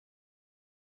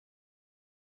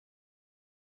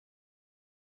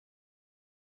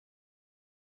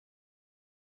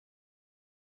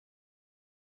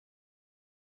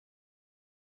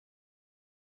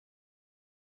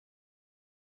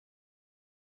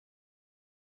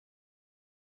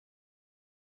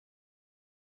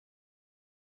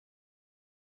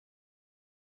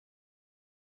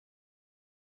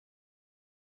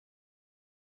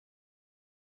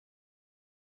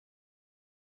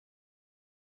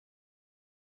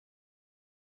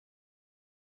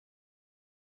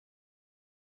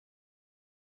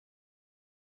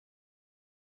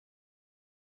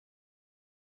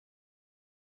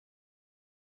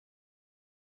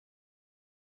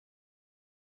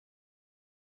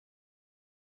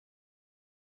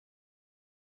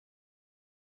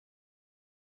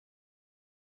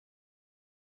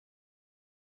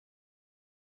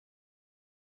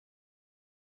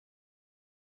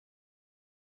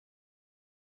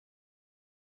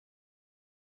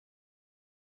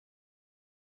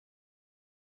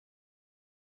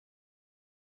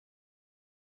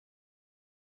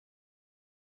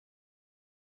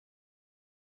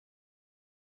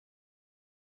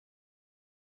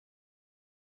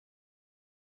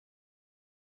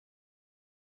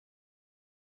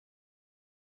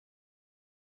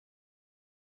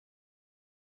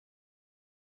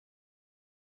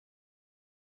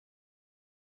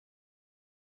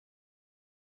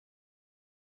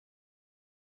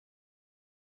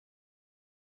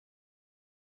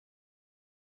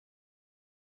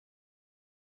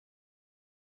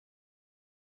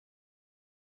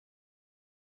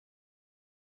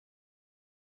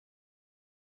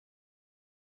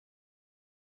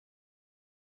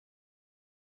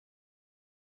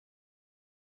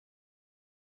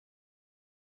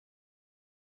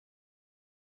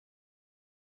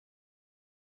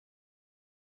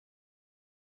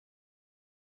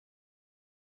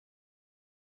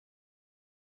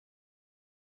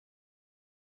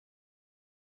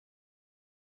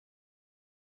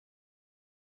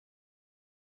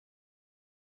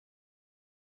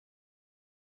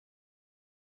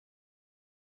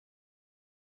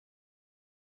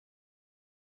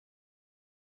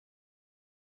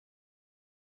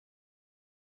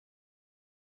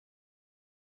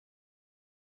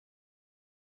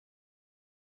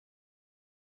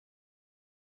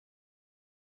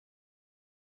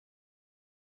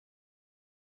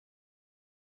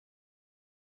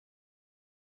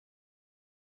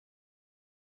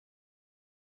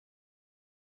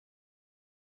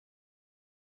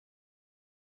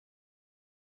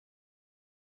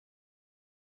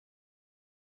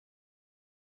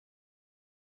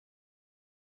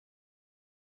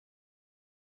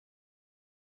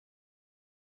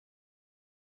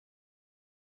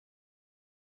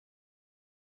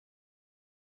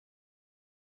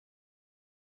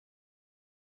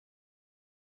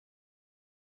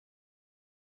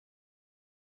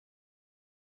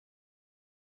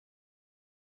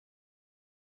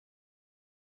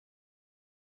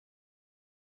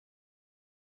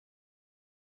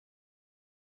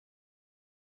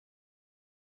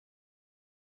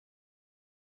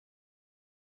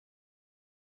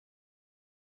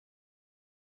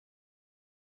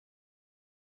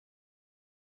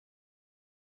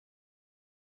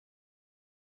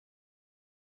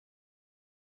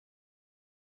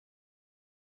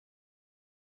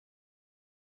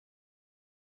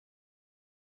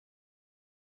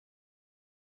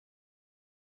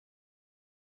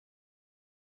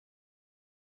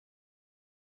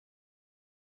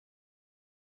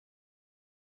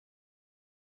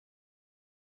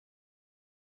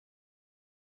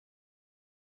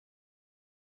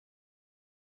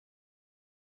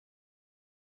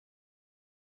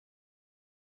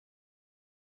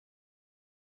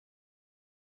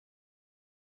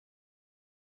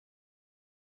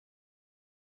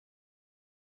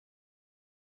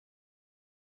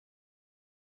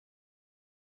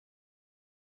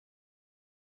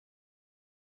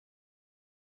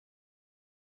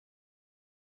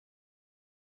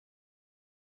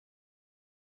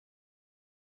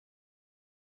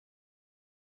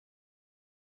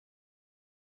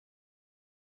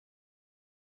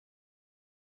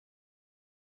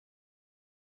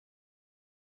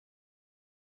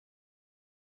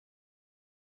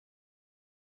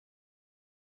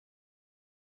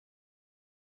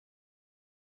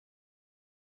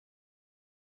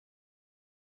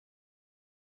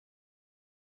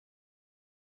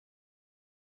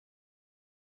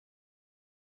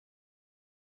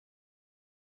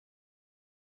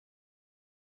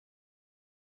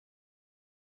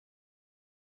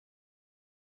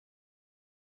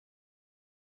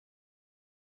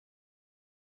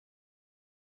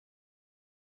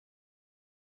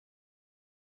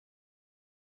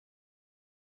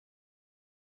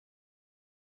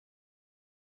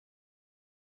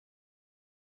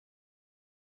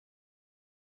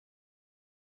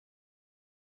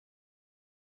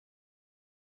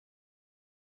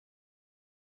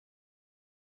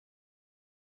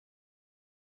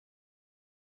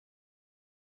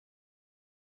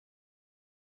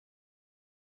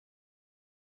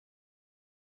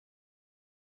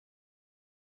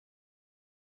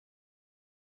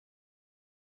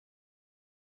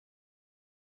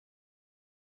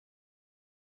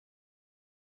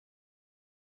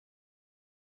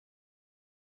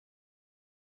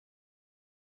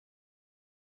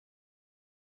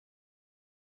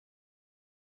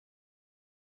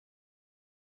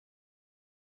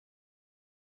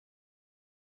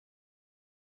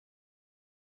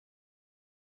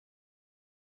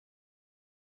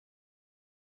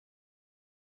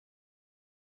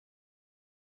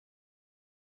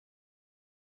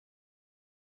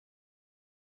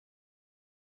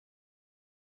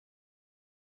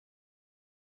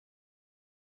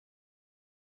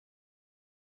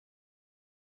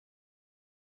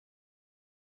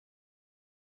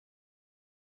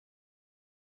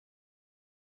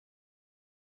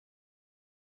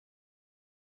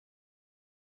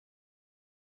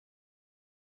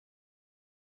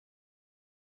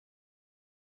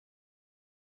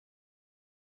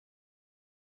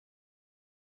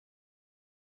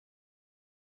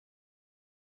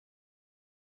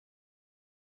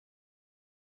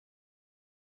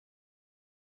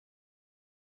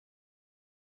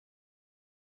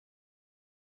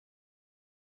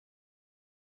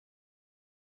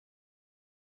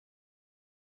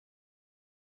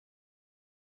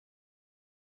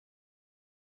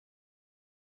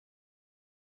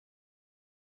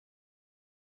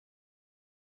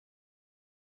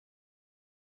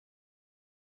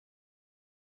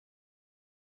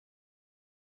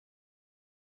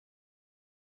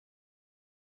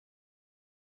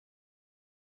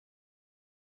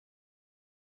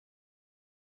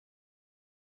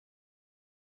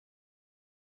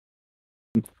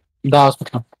Да,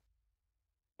 успокойно.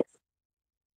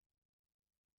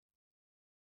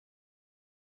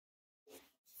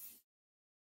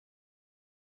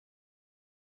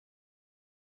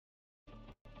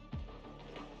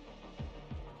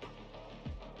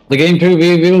 The game 2,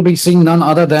 we will be seeing none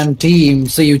other than Team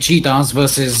CU Cheetahs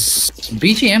versus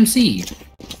BJMC.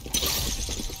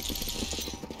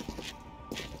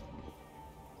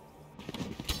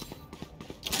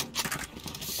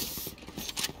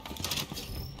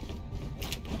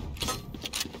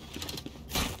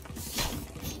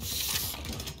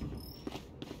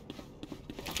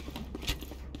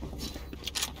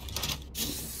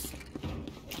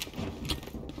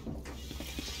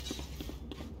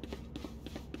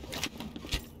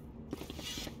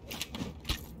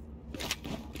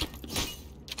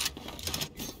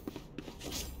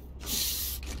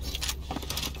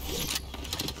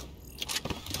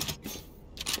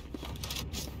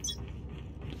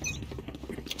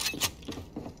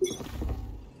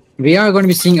 We are going to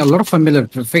be seeing a lot of familiar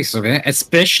faces, okay?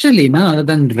 Especially none other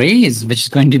than Ray's, which is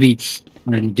going to be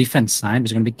on the defense side, which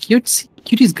is going to be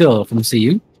Cutie's girl from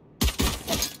CU.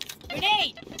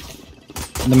 Grenade!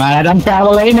 The man I'm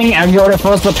aiming, and you're the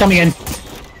first one coming in.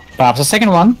 Perhaps a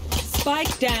second one.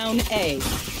 Spike down A.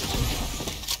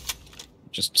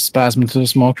 Just spasming through the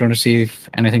smoke, trying to see if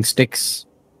anything sticks.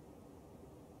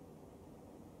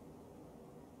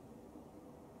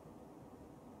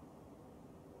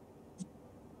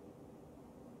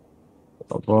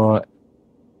 For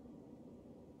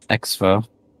Exfer.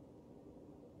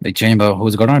 The chamber,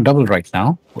 who's got on a double right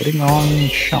now. Putting on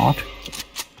shot.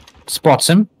 Spots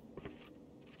him.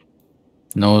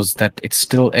 Knows that it's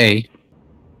still A.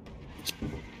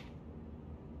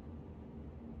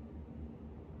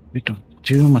 We don't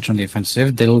do much on the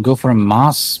offensive. They'll go for a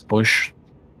mass push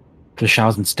to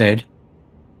Shao's instead.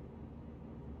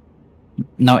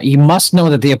 Now, you must know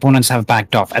that the opponents have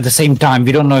backed off. At the same time,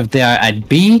 we don't know if they are at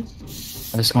B.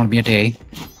 It's going to be at A.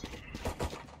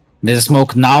 There's a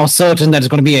smoke now, certain that it's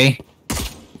going to be A.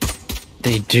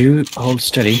 They do hold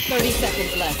steady. 30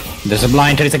 seconds left. There's a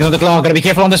blind 30 seconds on the clock. Gotta be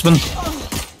careful on this one.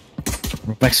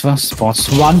 Rex first, spots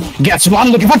one, gets one,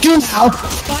 looking for two now.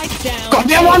 Spike down. Got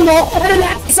there one more.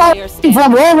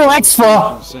 From Robo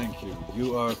X4. Thank you.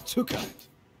 You are too kind.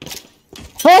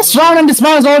 First round, and this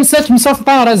man has already set himself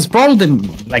apart as probably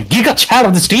the giga chat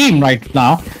of this team right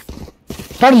now.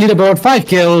 Trying to lead about 5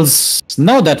 kills.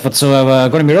 No death whatsoever.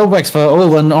 Going to be Robo X4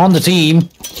 Owen on the team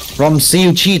from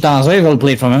CU Cheetahs. Very well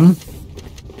played from him.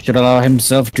 Should allow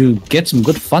himself to get some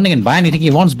good funding and buy anything he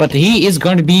wants, but he is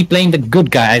going to be playing the good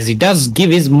guy as he does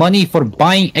give his money for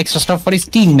buying extra stuff for his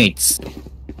teammates.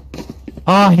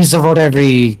 He's about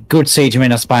every good sage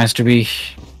man aspires to be.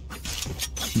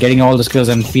 Getting all the skills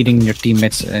and feeding your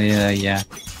teammates, yeah.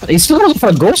 But he's still looking for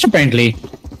a ghost apparently.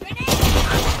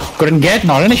 Couldn't get,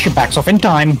 not an issue, backs off in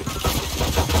time.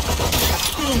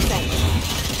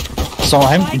 Saw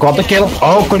him, got the kill.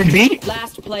 Oh, could it be?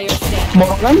 Last player standing.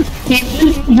 Morgan,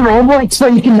 he's Robo, so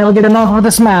you can never get enough of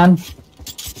this man.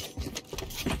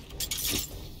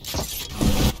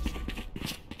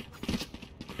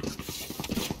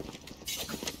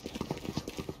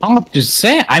 I'm to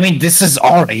say, I mean, this is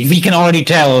already, we can already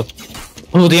tell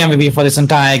who the MVP for this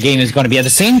entire game is going to be. At the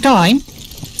same time,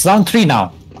 it's round 3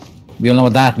 now. We all know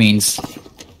what that means.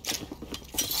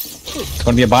 It's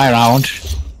going to be a buy round.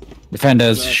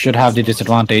 Defenders should have the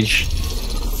disadvantage.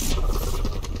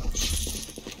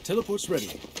 Teleport's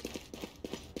ready.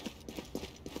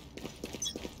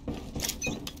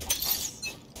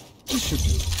 This should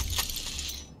do.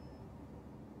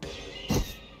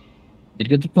 It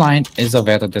good the blind is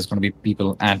aware that there's going to be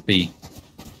people at B.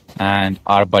 And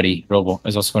our buddy, Robo,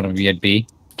 is also going to be at B.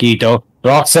 Keto,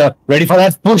 Roxer, ready for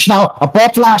that push now. A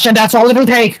pop flash, and that's all it'll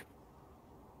take.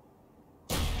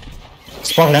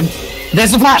 Spot him.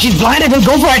 There's the flash. He's blinded. He'll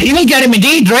go for it. He will get him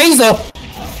indeed. Razor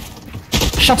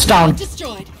shuts down.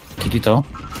 Destroyed. Kikito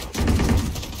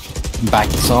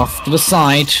backs off to the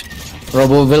side.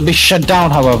 Robo will be shut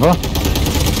down, however.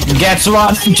 Gets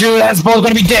 1 and 2. That's both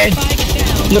going to be dead.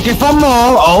 Looking for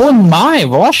more. Oh my,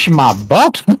 wash my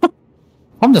butt.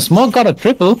 From the smoke, got a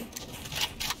triple.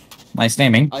 Nice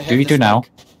naming. 2v2 now.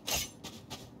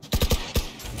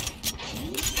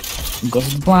 Goes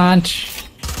to the plant.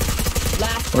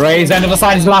 Raise end of the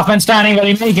side is the last man standing. Will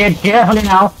he make it? Carefully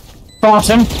now.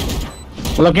 Bottom.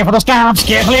 Looking for the stabs.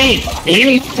 Carefully.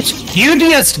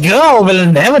 Cutest girl will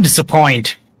never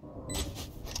disappoint.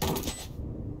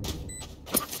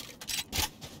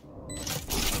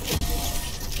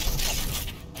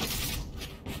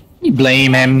 You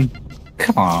blame him.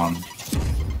 Come on.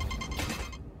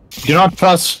 Do not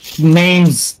trust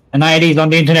names and IDs on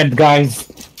the internet, guys.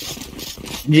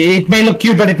 It may look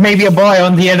cute, but it may be a boy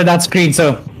on the end of that screen.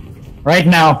 So, right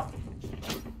now,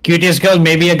 cutest girl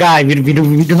may be a guy. We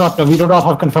do not know. We do not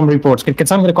have confirmed reports. Can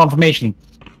someone get a confirmation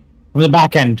from the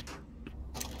back end?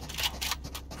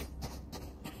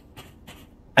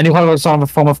 Any sort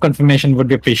of form of confirmation would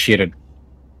be appreciated.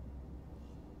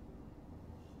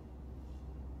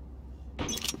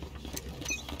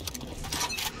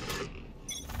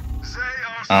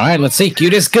 Alright, let's see.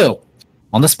 Cutest girl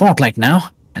on the spotlight now.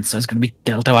 And so it's gonna be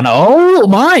Delta 1. Oh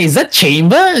my, is that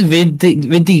Chamber with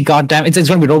the goddamn, it's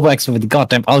gonna be Robo-X with the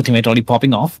goddamn ultimate already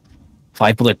popping off.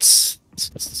 5 bullets.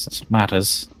 This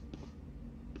matters.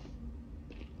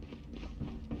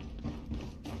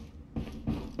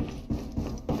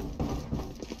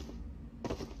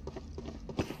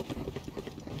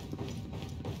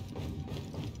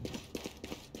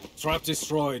 Trap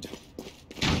destroyed.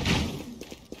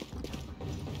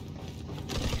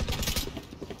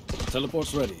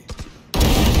 Teleport's ready.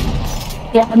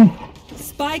 Yeah.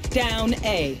 Spike down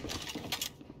A.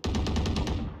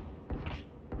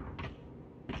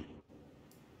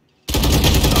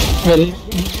 Well,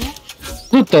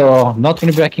 good though. Not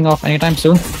going to be backing off anytime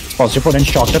soon. Positive put in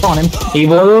shocked upon him. He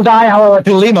will die, however,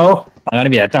 to Limo. I'm going to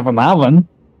be at top of that one.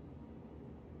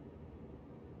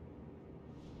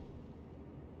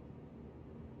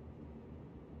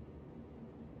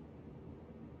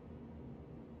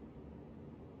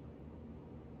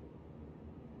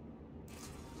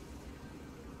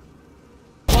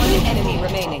 Enemy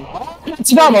remaining.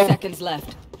 It's double. 30 seconds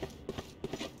left.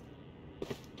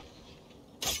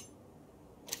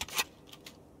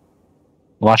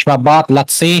 Watch my bot.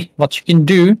 Let's see what you can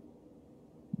do.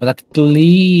 With that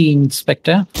clean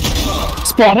Spectre.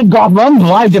 Spotted, got one,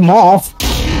 wiped him off.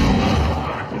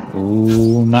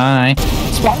 Ooh, my.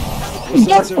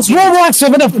 It's Roblox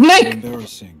with a flick.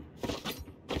 Embarrassing.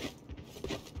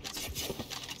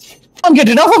 Can't get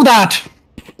enough of that.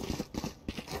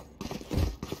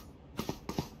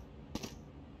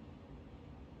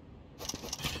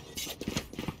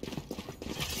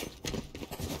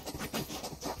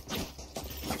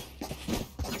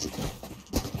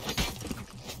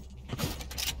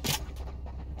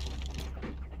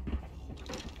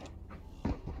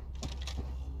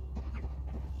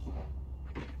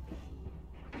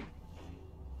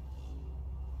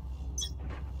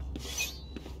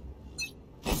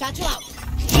 Satchel out.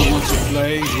 Want to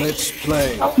play? Let's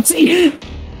play. Let's see.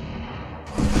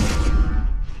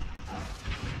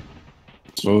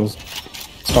 So,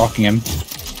 stalking him.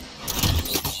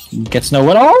 Gets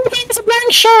nowhere. Oh, it's a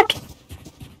blank shot.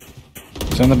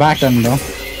 It's in the back end though.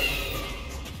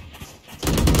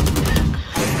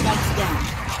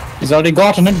 He's already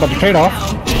gotten it, but the trade-off.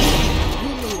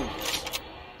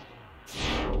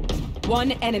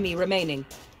 One enemy remaining.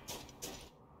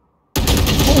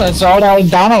 Oh, that's all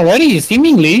down already.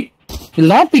 Seemingly, will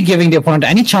not be giving the opponent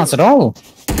any chance at all.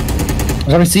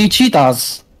 As we see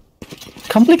CHEETAHS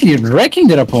completely wrecking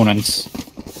their opponents.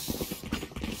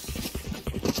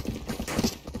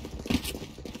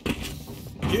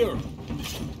 Here.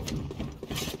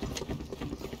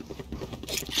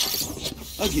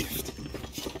 A gift.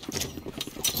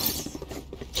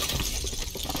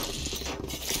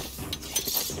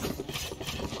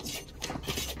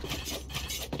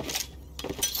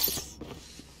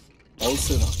 All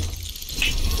set up.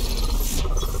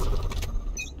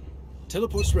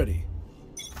 Teleport's ready.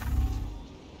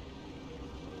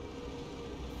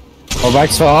 Alright,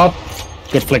 so up.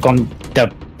 Good flick on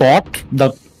the bot,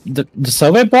 the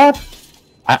survey bot.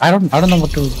 I don't know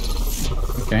what to.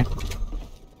 Okay.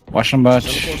 Watch him, but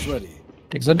Teleport's ready.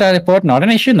 takes the teleport. Not an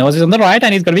issue. Knows he's on the right,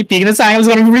 and he's gonna be peeking his angle. He's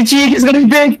gonna be pretty cheeky. He's gonna be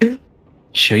big.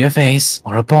 Show your face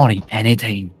or a body,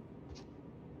 anything.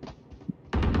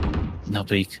 No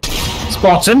peek.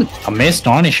 Spots him. A miss,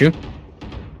 not an issue.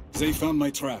 They found my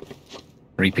trap.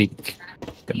 Repeat.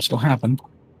 Gonna still happen.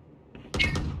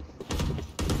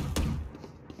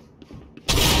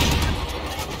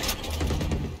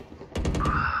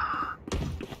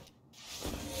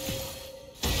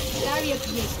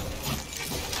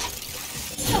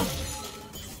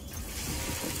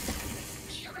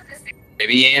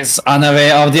 Maybe he is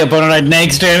unaware of the opponent right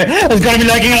next to him. He's gonna be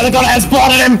looking at the corner and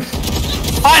spotted him.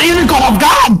 Oh, he even caught off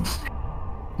guard.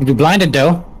 He'll be blinded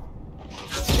though.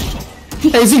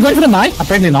 Is he going for the knife?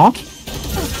 Apparently not.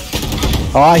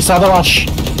 Oh, I saw the rush.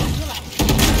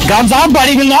 Guns out, but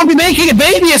he will not be making it,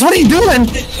 baby. What are you doing?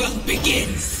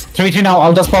 3-3 now.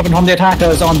 I'll just pop in from the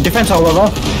attackers on defense, however.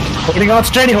 Holding out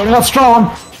steady, holding out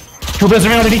strong. 2 players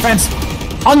remain on the defense.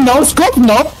 Oh no, scope,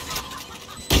 no.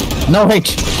 No hit.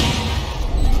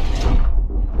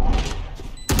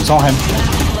 Saw him.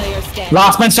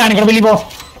 Last man standing, gonna be Libo.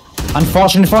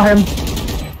 Unfortunate for him.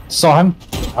 Saw him.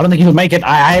 I don't think he'll make it.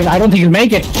 I don't think he'll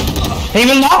make it. He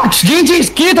will not! GG's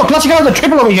Keto clutching out the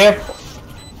triple over here.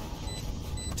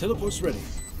 Teleport's ready.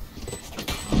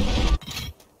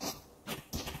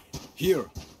 Here.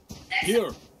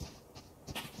 Here.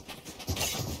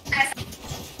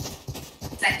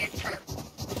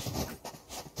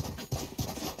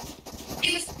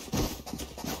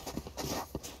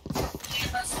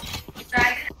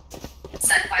 Dragon.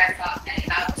 Sunfire fought many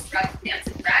battles throughout the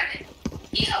Dancing Dragon.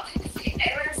 He helped in defeating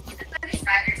Aelir's and his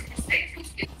dragons in his victory to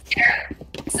the era.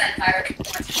 Sunfire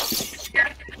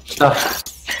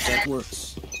That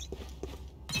works.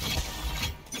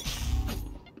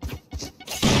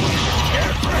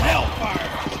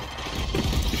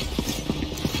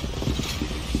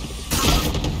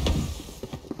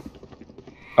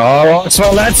 Oh,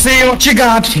 so let's see what you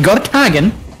got. You got a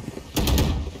tagging.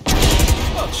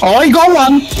 Oh, you got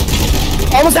one.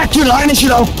 Oh, was that too line-ish, you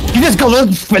know? You just got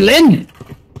to fill in.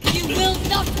 You will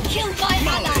not kill my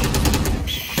ally.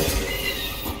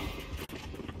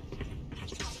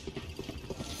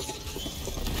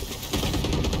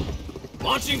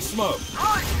 Launching smoke.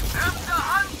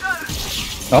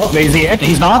 Oh, is he it?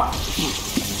 He's not.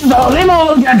 No, Limo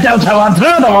will get Delta one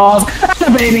through the walls. The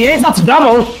baby is not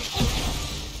double.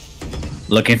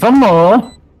 Looking for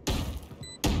more.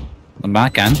 The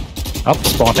backhand. Up,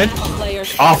 spotted.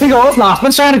 Players. Off he goes. Last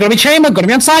one standing. Gonna be chamber. Gonna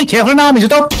be on side. Careful now.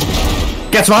 He's up.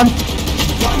 Gets one.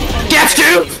 Gets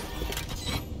two.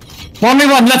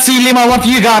 1v1. Let's see, Limo. What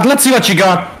you got? Let's see what you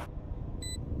got.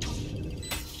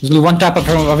 Just one tap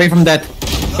away from that.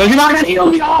 Will be marked and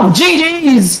he'll be off.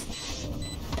 GG's.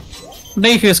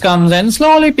 Defuse comes in.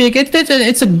 Slowly peek.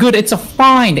 It's a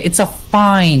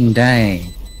fine day.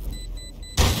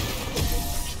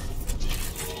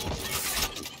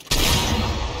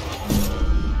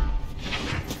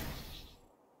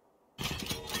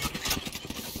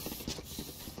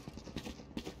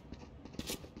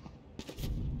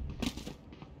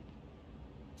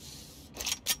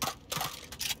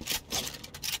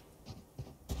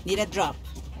 Need a drop.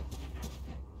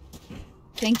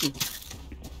 Thank you.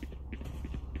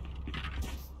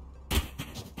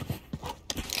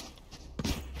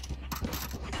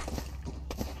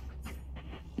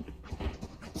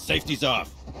 Safety's off.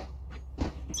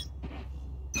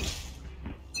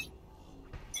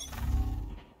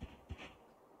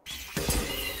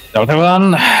 Delta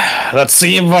 1. Let's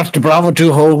see what Bravo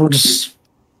 2 holds.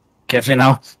 Carefully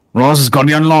now. Ross has got to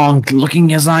be on long. Looking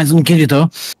his eyes on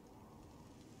Kirito.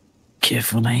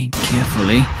 Carefully.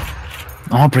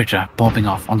 Operator popping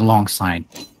off on the long side.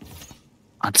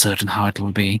 Uncertain how it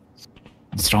will be.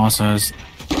 Strasser's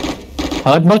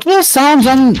heard multiple sounds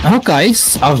on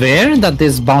Hawkeye's aware that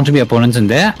there's bound to be opponents in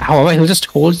there. However, he'll just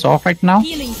hold it off right now.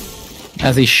 Healing.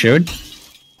 As he should.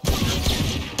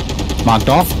 Marked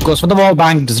off. Goes for the wall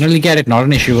bang. Doesn't really get it. Not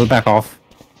an issue. Will back off.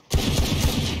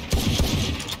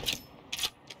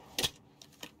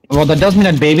 Well, that does mean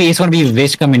that Baby is going to be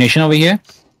waste combination over here.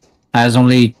 Has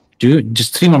only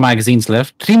just 3 more magazines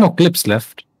left. 3 more clips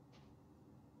left.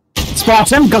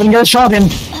 Spots him. Couldn't get a shot in.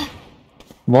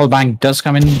 Wallbang does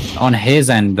come in on his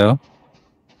end though.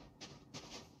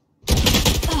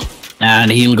 And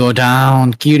he'll go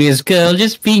down. Curious girl.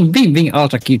 Just being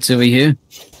ultra cute over here.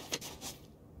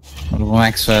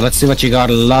 Let's see what you got.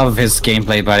 Love his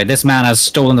gameplay, buddy. This man has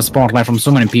stolen the spotlight from so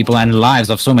many people and lives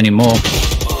of so many more.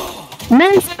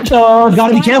 So,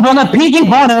 gotta be careful on that peeking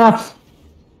corner.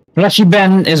 Rushy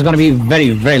Ben is going to be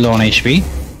very low on HP.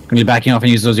 Going to be backing off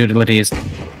and use those utilities.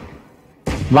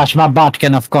 Vashma Bot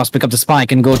can of course pick up the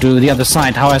spike and go to the other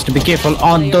side. How has to be careful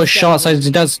on those shots as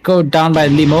it does go down by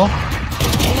Limo.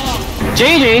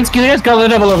 JJ, Curious got a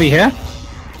double over here.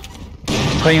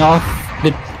 Going off,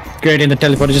 creating the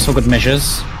teleporter just for good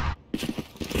measures.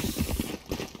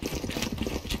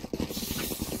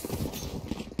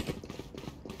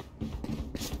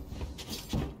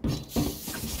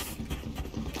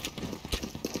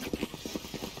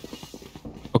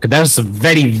 Okay, that's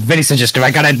very suggestive. I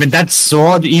gotta admit that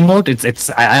sword emote.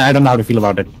 I don't know how to feel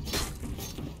about it.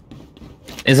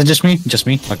 Is it just me? Just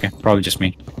me? Okay, probably just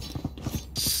me.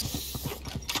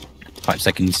 5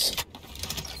 seconds.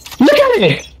 Look at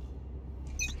it!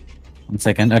 1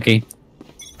 second. Okay,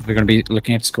 we're gonna be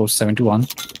looking at score 7-1.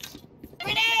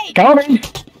 Coming.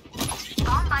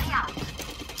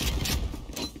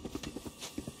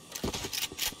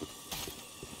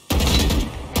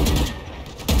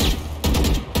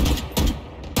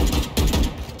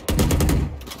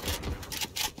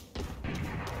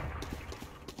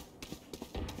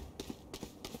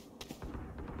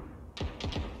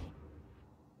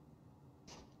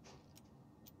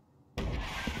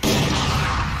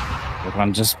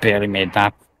 One just barely made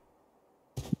that.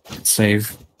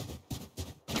 Save.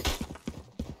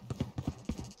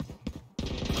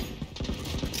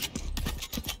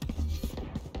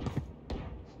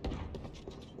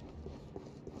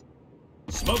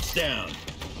 Smoke's down.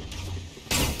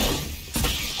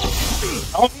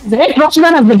 Oh, he's hit.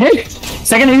 Rushman has been hit.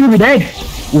 Second, he will be dead.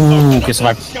 Ooh, okay,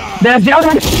 survive. There's the other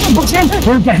one.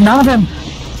 We'll get none of them.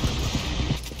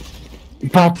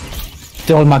 But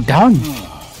they're all marked down.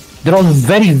 They're all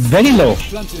very, very low.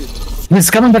 He's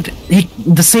coming, but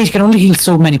the Sage can only heal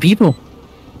so many people.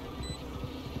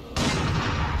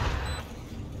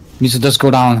 Needs to just go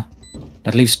down.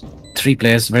 At least 3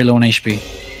 players, very low on HP.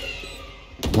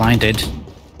 Blinded.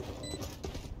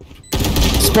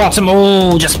 Spots him.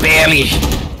 Oh, just barely.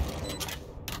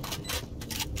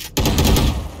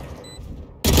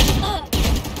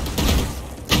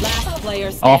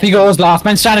 Off he goes. Last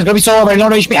man stand is going to be so very low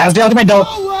on HP. Has the ultimate though.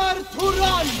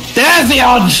 There's the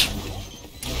odds.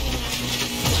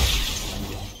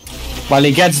 While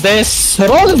he gets this,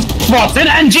 Rose spots it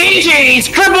and GG's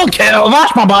triple kill.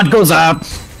 Vashmabad goes up.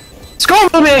 Score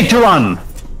will be 8-1.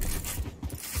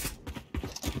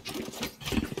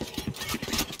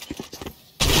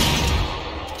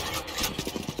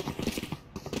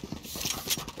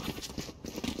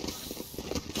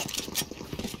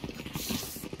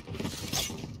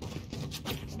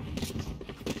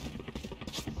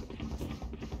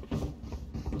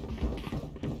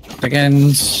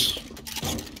 Seconds.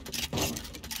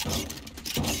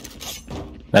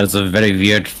 That is a very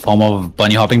weird form of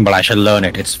bunny hopping, but I shall learn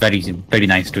it. It's very, very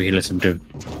nice to listen to.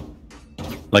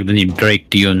 Like the new Drake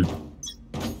tune.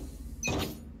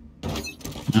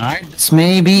 Alright, this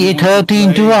may be a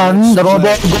 13-1. The road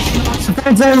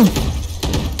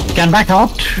can back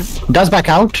out. Does back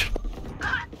out.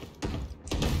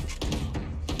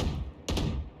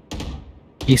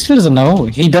 He still doesn't know.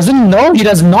 He doesn't know. He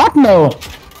does not know.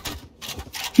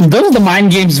 Those are the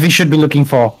mind games we should be looking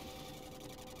for.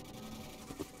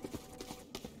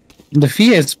 The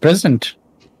fear is present.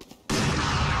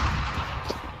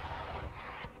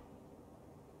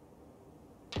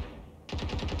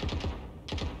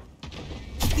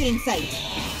 Still in sight.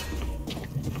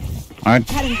 Alright.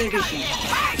 Current division.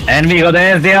 And we go,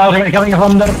 there's the ultimate coming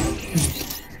from the...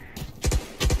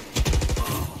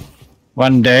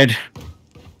 One dead.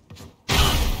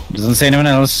 Doesn't say anyone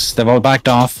else. They've all backed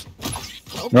off.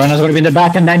 Runner's going to be in the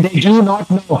back and then they do not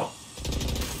know.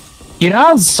 He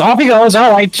does. Off he goes.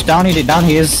 Alright. Down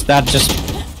he is. That just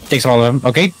takes all of them.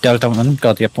 Okay. Delta 1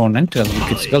 got the opponent. He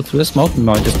gets go through the smoke.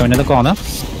 No, just going in the corner.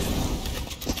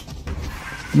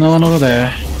 No one over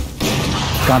there.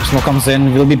 Camp smoke comes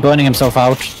in. Will be burning himself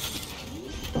out.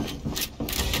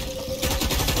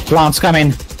 Plants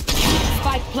coming.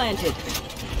 Spike planted.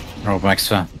 Oh,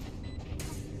 extra.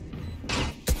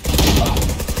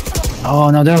 Oh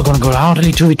no, they're all gonna go out.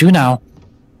 Only 2v2 now.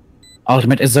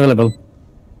 Ultimate is available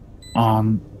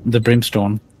on the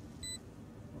Brimstone.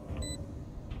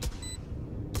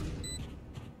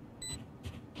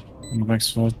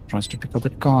 Rexford tries to pick up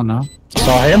that corner.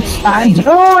 Saw him. And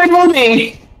oh, it will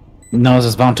be! No,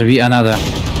 there's bound to be another.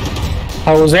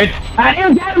 How was it? And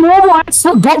you get more ones!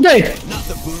 So got it! Not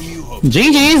the boom you hope.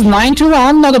 GG's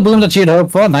 9-1. Not the boom that you'd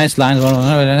hoped for. Nice lines.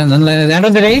 And then at the end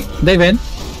of the day, they win.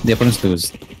 The opponents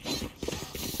lose.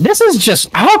 This is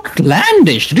just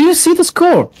outlandish. Do you see the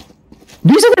score?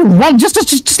 Do you see that one?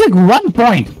 Just like 1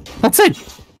 point. That's it.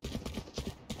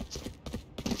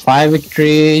 5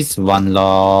 victories, 1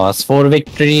 loss, 4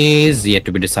 victories, yet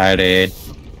to be decided.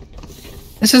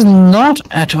 This is not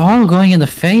at all going in the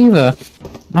favor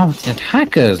of the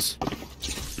attackers.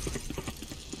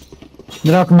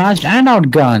 They're outmatched and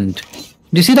outgunned. Do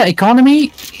you see the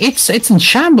economy? It's in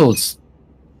shambles.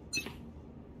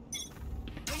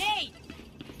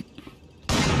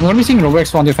 We're going to be seeing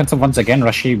Robux on the offensive once again.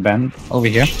 Rushy Ben over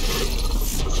here.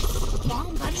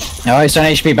 Oh, he's on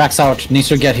HP, backs out. Needs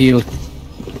to get healed.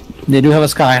 They do have a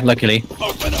Sky, luckily.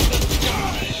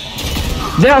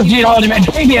 There's the ultimate.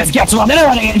 ABS gets one. They're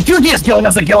running in. QTS killing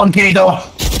us a kill on Kirito.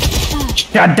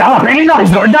 Shut down. He's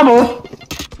got a double.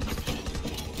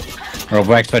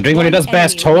 Robux doing what he does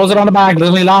best. Holds it on the back.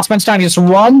 Literally last man standing. Just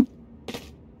one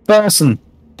person.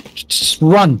 Just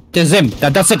one. There's him.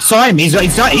 That's it. Saw him. He's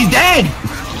dead.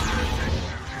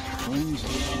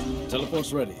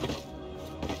 Teleport's ready.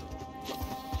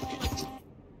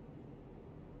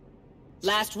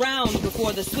 Last round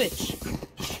before the switch.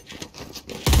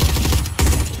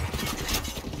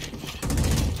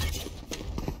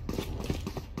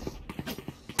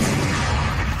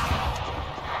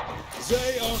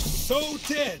 They are so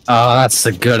dead. Oh, that's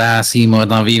a good ass emote.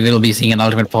 Now we will be seeing an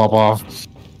ultimate pop off.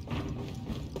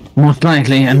 Most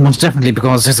likely, and most definitely,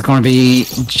 because it's going to be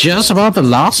just about the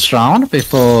last round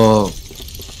before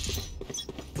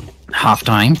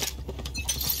halftime.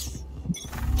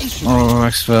 Oh,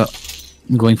 Expert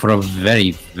going for a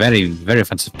very, very, very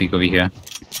offensive peek over here.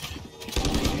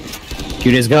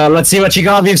 Curious girl, let's see what she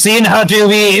got. We've seen her to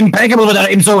be impeccable with her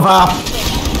aim so far.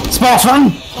 Sports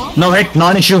run. No hit,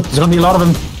 not an issue. There's going to be a lot of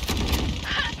them.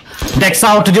 Decks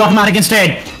out to the automatic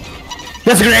instead.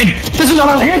 That's great. This is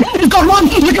not a hit. He's got one.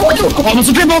 Look at what you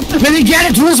almost a triple. When he get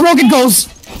it through the smoke, it goes.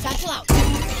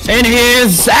 And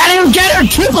he's and he'll get her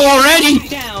triple already.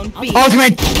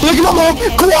 Ultimate. Look at Mogo.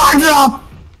 Quadra.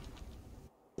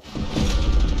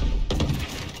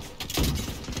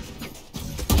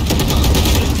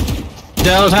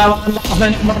 Does have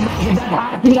one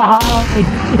it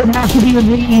has to be with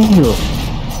you.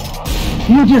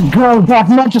 You just go back,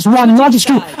 not just one, not just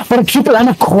two, but a triple and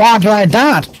a quadra at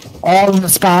that. All in the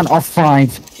span of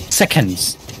 5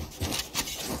 seconds.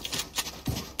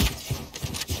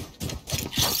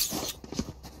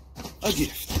 A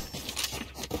gift.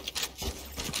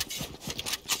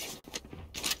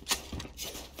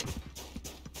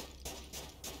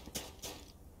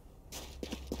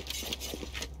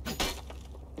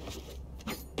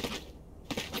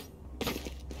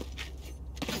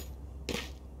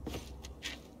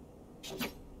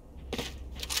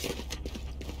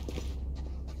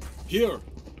 Here.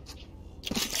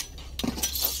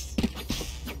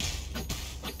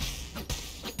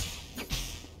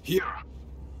 Here.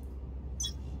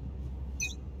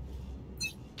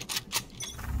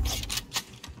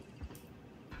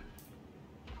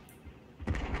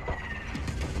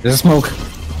 There's a smoke.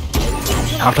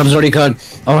 Halftime is already occurred.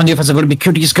 Oh, on the offensive would be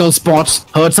cutie skull spots.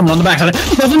 Heard someone on the backside.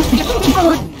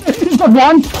 He's got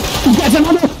one. He gets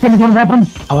another. Can he weapon?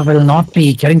 However, will not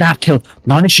be getting that kill.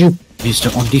 Not an issue. He's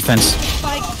still on defense.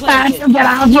 And get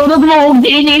out of the smoke.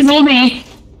 GG's will be.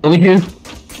 Over here.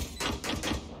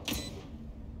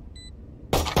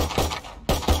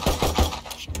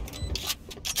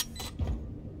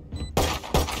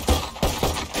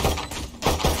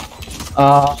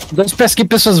 Those pesky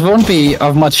pistols won't be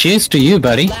of much use to you,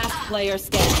 buddy. Last player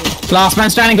standing. Last man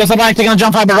standing goes the right, taking on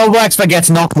jump fiber. Roadworks, but gets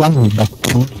knocked one.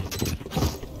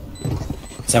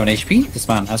 7 HP. This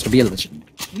man has to be a legend.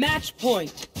 Match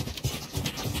point.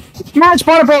 Match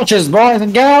point approaches, boys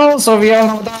and girls. So we all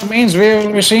know what that means.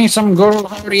 We're seeing some good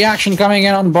reaction coming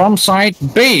in on bomb site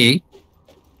B.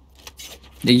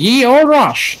 The Yi or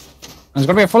Rush. It's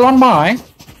gonna be a full-on buy.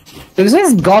 This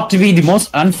has got to be the most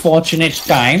unfortunate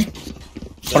time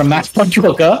for a match point to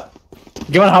occur,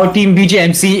 given how Team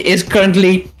BJMC is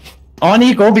currently on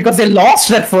eco because they lost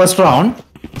that first round.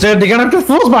 So they're gonna have to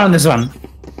force buy on this one.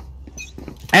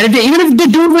 And if even if they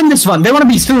do win this one, they want to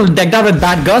be still decked out with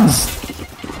bad guns.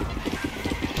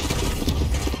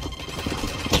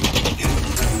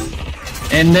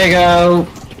 In they go.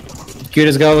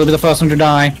 Cutest girl will be the first one to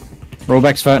die.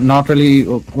 Robex's not really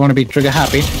want to be trigger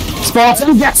happy. Spots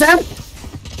him, gets him.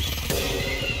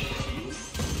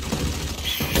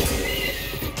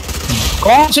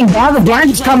 Caution, the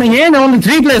blind is coming in. Only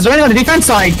 3 players running on the defense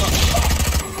side.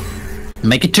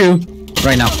 Make it 2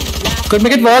 right now. Could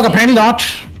make it work, apparently not.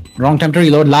 Wrong time to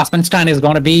reload. Last man stand is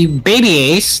going to be Baby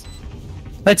Ace.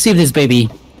 Let's see if this baby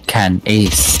can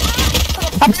ace.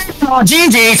 Oh,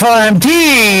 GG for them,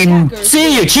 team!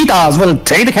 See you, Cheetahs will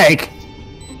take the cake.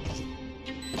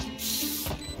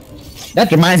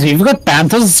 That reminds me, we've got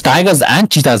Panthers, Tigers, and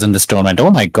Cheetahs in this tournament. Oh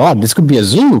my god, this could be a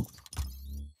zoo.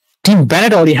 Team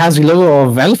Bennett already has the logo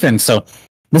of elephants, so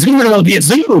this could very well be a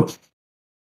zoo.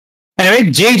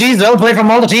 Anyway, GG's well played from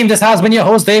all the team. This has been your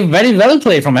host, Dave. Very well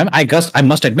played from him. I guess I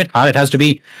must admit how it has to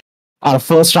be our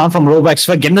first round from Roblox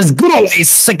for getting this good away.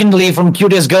 Secondly, from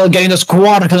Cutest Girl getting this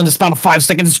quad kill in the span of 5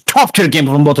 seconds. Top tier game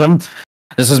from both of them.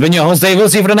 This has been your host, Dave. We'll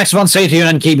see you for the next one. Stay tuned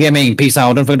and keep gaming. Peace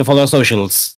out. Don't forget to follow our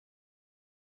socials.